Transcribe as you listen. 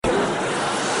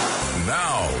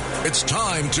It's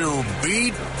time to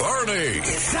beat Bernie.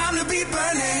 It's time to beat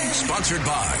Bernie. Sponsored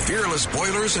by Fearless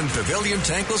Boilers and Pavilion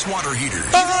Tankless Water Heaters.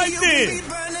 I did.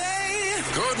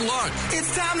 Good luck.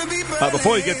 It's time to beat Bernie.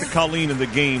 Before you get to Colleen and the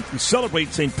game, we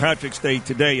celebrate St. Patrick's Day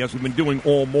today, as we've been doing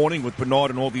all morning with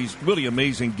Bernard and all these really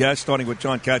amazing guests, starting with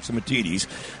John Catsimatidis.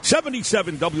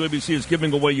 77 WABC is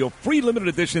giving away your free limited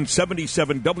edition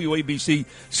 77 WABC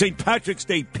St. Patrick's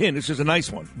Day pin. This is a nice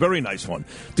one, very nice one.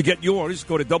 To get yours,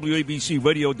 go to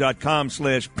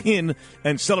WABCRadio.com/pin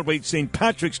and celebrate St.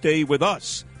 Patrick's Day with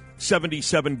us.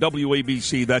 77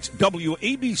 WABC. That's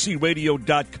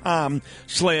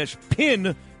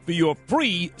WABCRadio.com/pin for your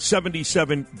free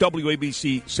 77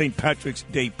 WABC St. Patrick's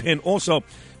Day pin. Also,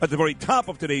 at the very top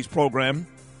of today's program,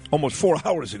 almost 4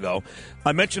 hours ago,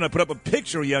 I mentioned I put up a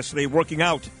picture yesterday working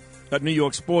out at New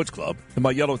York Sports Club in my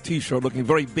yellow T-shirt, looking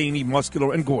very veiny,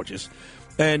 muscular, and gorgeous.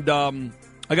 And I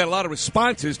got a lot of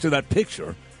responses to that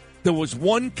picture. There was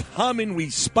one common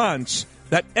response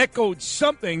that echoed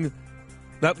something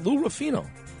that Lou Ruffino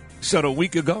said a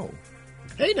week ago.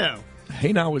 Hey now.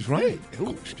 Hey now is right.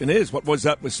 The question is, what was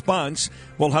that response?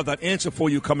 We'll have that answer for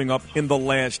you coming up in the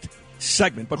last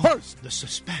segment. But first, the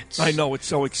suspense. I know, it's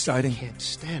so exciting. I can't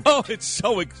stand it. Oh, it's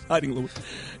so exciting, Lou.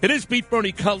 It is Beat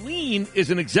Bernie. Colleen is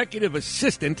an executive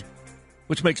assistant,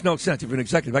 which makes no sense if you're an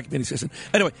executive. I can be an assistant.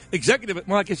 Anyway, executive,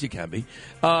 well, I guess you can be.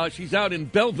 She's out in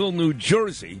Belleville, New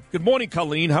Jersey. Good morning,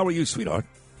 Colleen. How are you, sweetheart?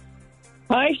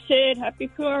 Hi, Sid. Happy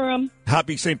Purim.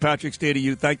 Happy St. Patrick's Day to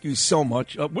you. Thank you so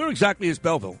much. Where exactly is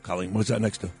Belleville, Colleen? What is that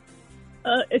next to?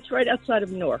 It's right outside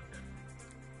of Newark.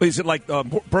 Is it like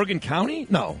Bergen County?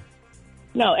 No,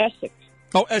 Essex.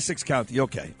 Oh, Essex County.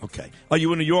 Okay. Are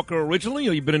you a New Yorker originally,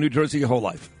 or you've been in New Jersey your whole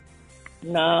life?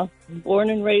 No, born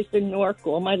and raised in Newark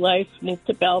all my life. Moved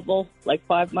to Belleville, like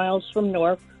 5 miles from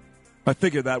Newark. I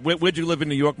figured that. Where'd you live in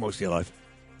New York most of your life?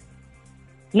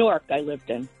 Newark I lived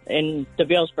in the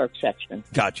Vailsburg section.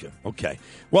 Gotcha. Okay.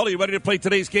 Well, are you ready to play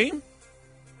today's game?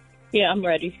 Yeah, I'm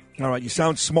ready. All right, you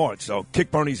sound smart, so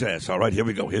kick Bernie's ass. All right, here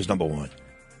we go. Here's number one.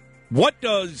 What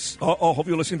does... hope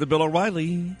you're listening to Bill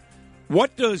O'Reilly.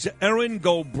 What does Erin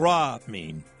go bra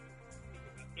mean?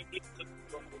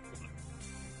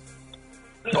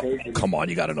 Oh, come on,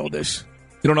 you got to know this.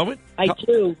 You don't know it? I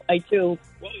do. Well,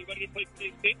 you ready to play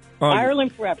today's game?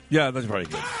 Ireland forever. Yeah, that's very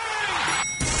good.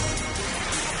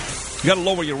 You got to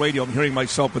lower your radio. I'm hearing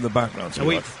myself in the background. So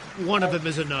wait, one of them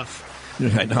is enough.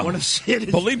 Yeah, I know.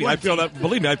 Believe me, I feel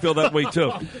that way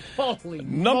too.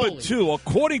 Number two,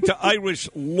 according to Irish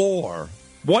lore,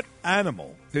 what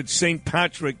animal did St.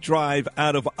 Patrick drive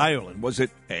out of Ireland? Was it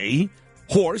A,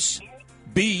 horse,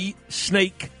 B,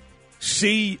 snake,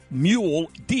 C,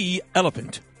 mule, D,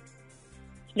 elephant?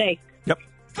 Snake. Yep.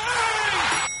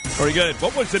 Very good.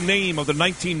 What was the name of the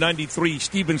 1993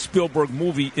 Steven Spielberg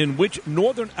movie in which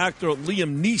Northern actor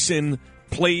Liam Neeson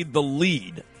played the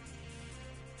lead?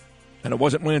 And it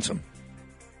wasn't Ransom.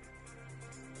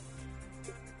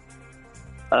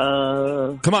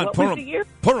 Come on, Purim.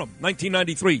 Purim,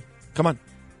 1993. Come on.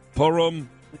 Purim.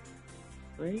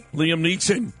 Liam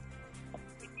Neeson.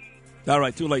 All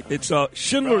right, too late. It's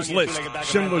Schindler's List.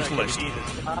 Schindler's List.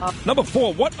 Number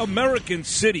four, what American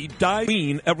city died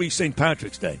every St.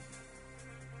 Patrick's Day?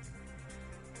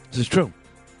 This is true.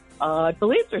 I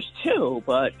believe there's two,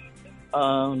 but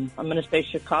I'm going to say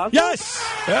Chicago. Yes!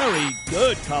 Very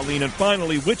good, Colleen. And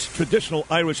finally, which traditional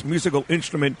Irish musical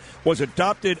instrument was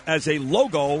adopted as a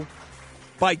logo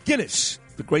by Guinness,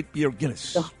 the great beer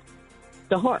Guinness?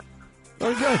 The harp.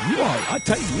 Very good. I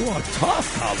tell you are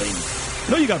tough, Colleen.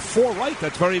 No, you got 4 right.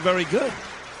 That's very, very good.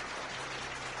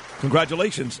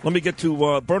 Congratulations. Let me get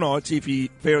to Bernard, see if he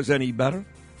fares any better.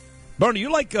 Bernie,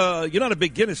 you like, you're not a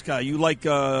big Guinness guy. You like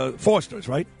Foster's,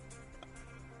 right?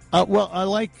 Well, I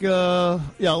like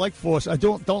Foster. I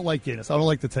don't like Guinness. I don't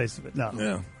like the taste of it. No.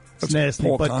 Yeah. It's nasty.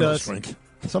 Paul But Connor's drink.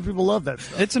 Some people love that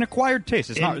stuff. It's an acquired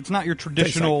taste. It's not your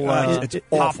traditional it's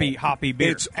hoppy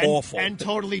beer. It's awful. And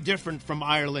totally different from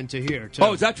Ireland to here, too.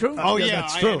 Oh, is that true? Oh, yeah.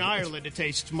 that's true. In Ireland, it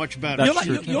tastes much better.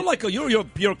 You're a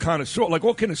beer connoisseur. Like,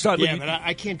 what kind of side? Yeah, but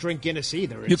I can't drink Guinness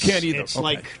either. You can't either. It's Okay.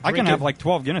 like I can have like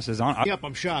 12 Guinnesses on. Yep,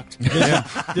 I'm shocked. There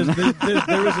is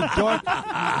a dark...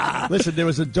 Listen, there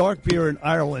is a dark beer in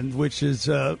Ireland, which is...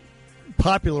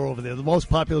 popular over there. The most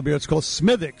popular beer. It's called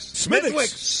Smithwick's.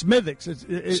 Smithwick's.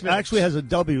 It actually has a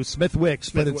W, Smithwick's,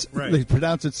 but they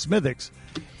pronounce it Smithwick's.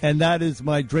 And that is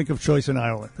my drink of choice in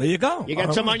Ireland. There you go. You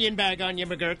got some onion bag on you,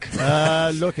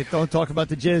 McGurk. Look, don't talk about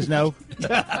the jizz now.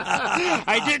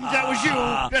 I didn't. That was you.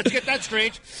 Let's get that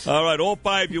straight. All right, all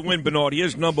 5 you win, Bernard.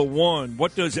 Here's number 1.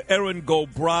 What does Erin go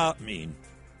bra mean?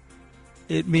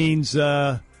 It means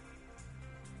the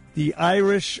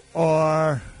Irish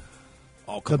are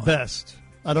the best.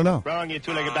 I don't know. Wrong, you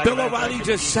two-legged bag Bill of O'Reilly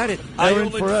just said it. Aaron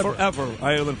Ireland forever.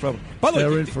 Ireland forever. By the way,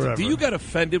 Aaron forever. do you get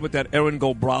offended with that Aaron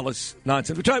Gobralis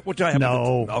nonsense? Which I have.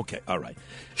 No. Okay, all right.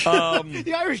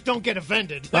 The Irish don't get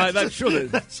offended. That's true.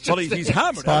 Well, he's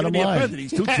hammered. How can Bottom he be line. offended?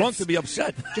 He's too drunk to be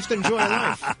upset. Just enjoy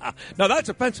life. Now, that's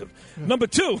offensive. Number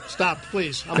two. Stop,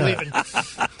 please. I'm leaving.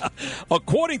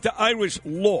 According to Irish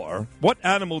lore, what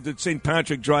animal did St.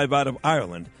 Patrick drive out of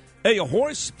Ireland? A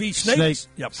horse, B, snakes. Snake.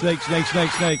 Yep.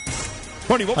 Snake.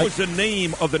 Bernie, what was the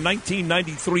name of the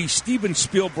 1993 Steven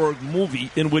Spielberg movie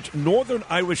in which Northern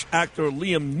Irish actor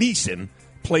Liam Neeson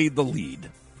played the lead?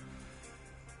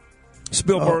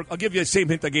 Spielberg, I'll give you the same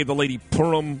hint I gave the lady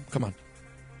Purim. Come on.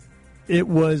 It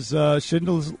was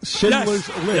Schindler's List.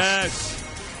 Yes.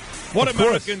 What Of course.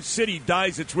 American city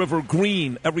dyes its river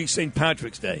green every St.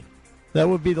 Patrick's Day? That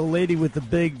would be the lady with the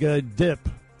big dip.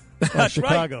 That's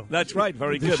Chicago. right. That's right.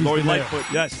 Very She's good. Lori been there. Lightfoot,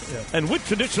 yes. Yeah. And which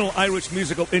traditional Irish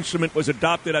musical instrument was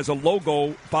adopted as a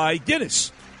logo by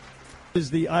Guinness? Is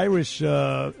the Irish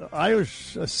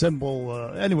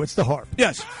symbol? Anyway, it's the harp.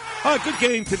 Yes. Good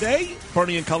game today.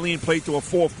 Bernie and Colleen played to a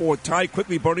 4-4 tie.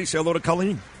 Quickly, Bernie, say hello to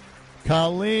Colleen.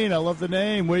 Colleen, I love the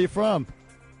name. Where are you from?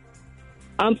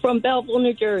 I'm from Belleville,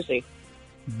 New Jersey.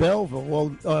 Belleville.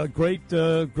 Well, great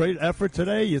effort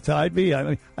today. You tied me. I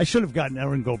mean, I should have gotten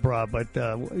Erin Gobra, but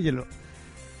you know.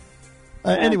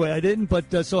 Anyway, I didn't.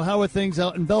 But so, how are things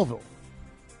out in Belleville?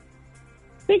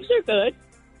 Things are good.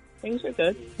 Things are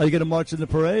good. Are you going to march in the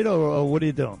parade, or what are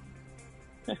you doing?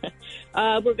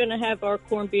 We're going to have our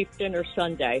corned beef dinner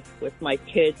Sunday with my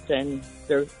kids and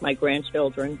my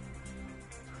grandchildren.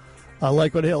 I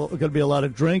like what going to be a lot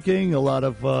of drinking, a lot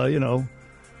of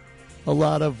a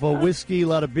lot of whiskey, a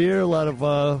lot of beer, a lot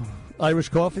of Irish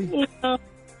coffee.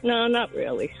 No, not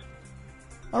really.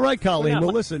 All right, Colleen. No.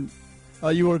 Well, listen,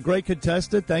 you were a great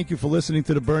contestant. Thank you for listening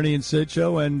to the Bernie and Sid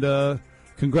show, and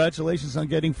congratulations on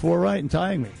getting 4 right and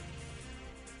tying me.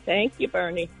 Thank you,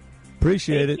 Bernie.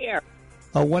 Appreciate Take it. care.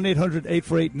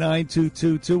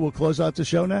 1-800-848-9222. We'll close out the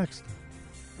show next.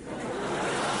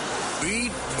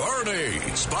 Beat Bernie.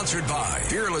 Sponsored by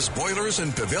Fearless Boilers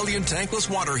and Pavilion Tankless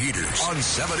Water Heaters on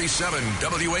 77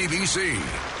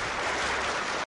 WABC.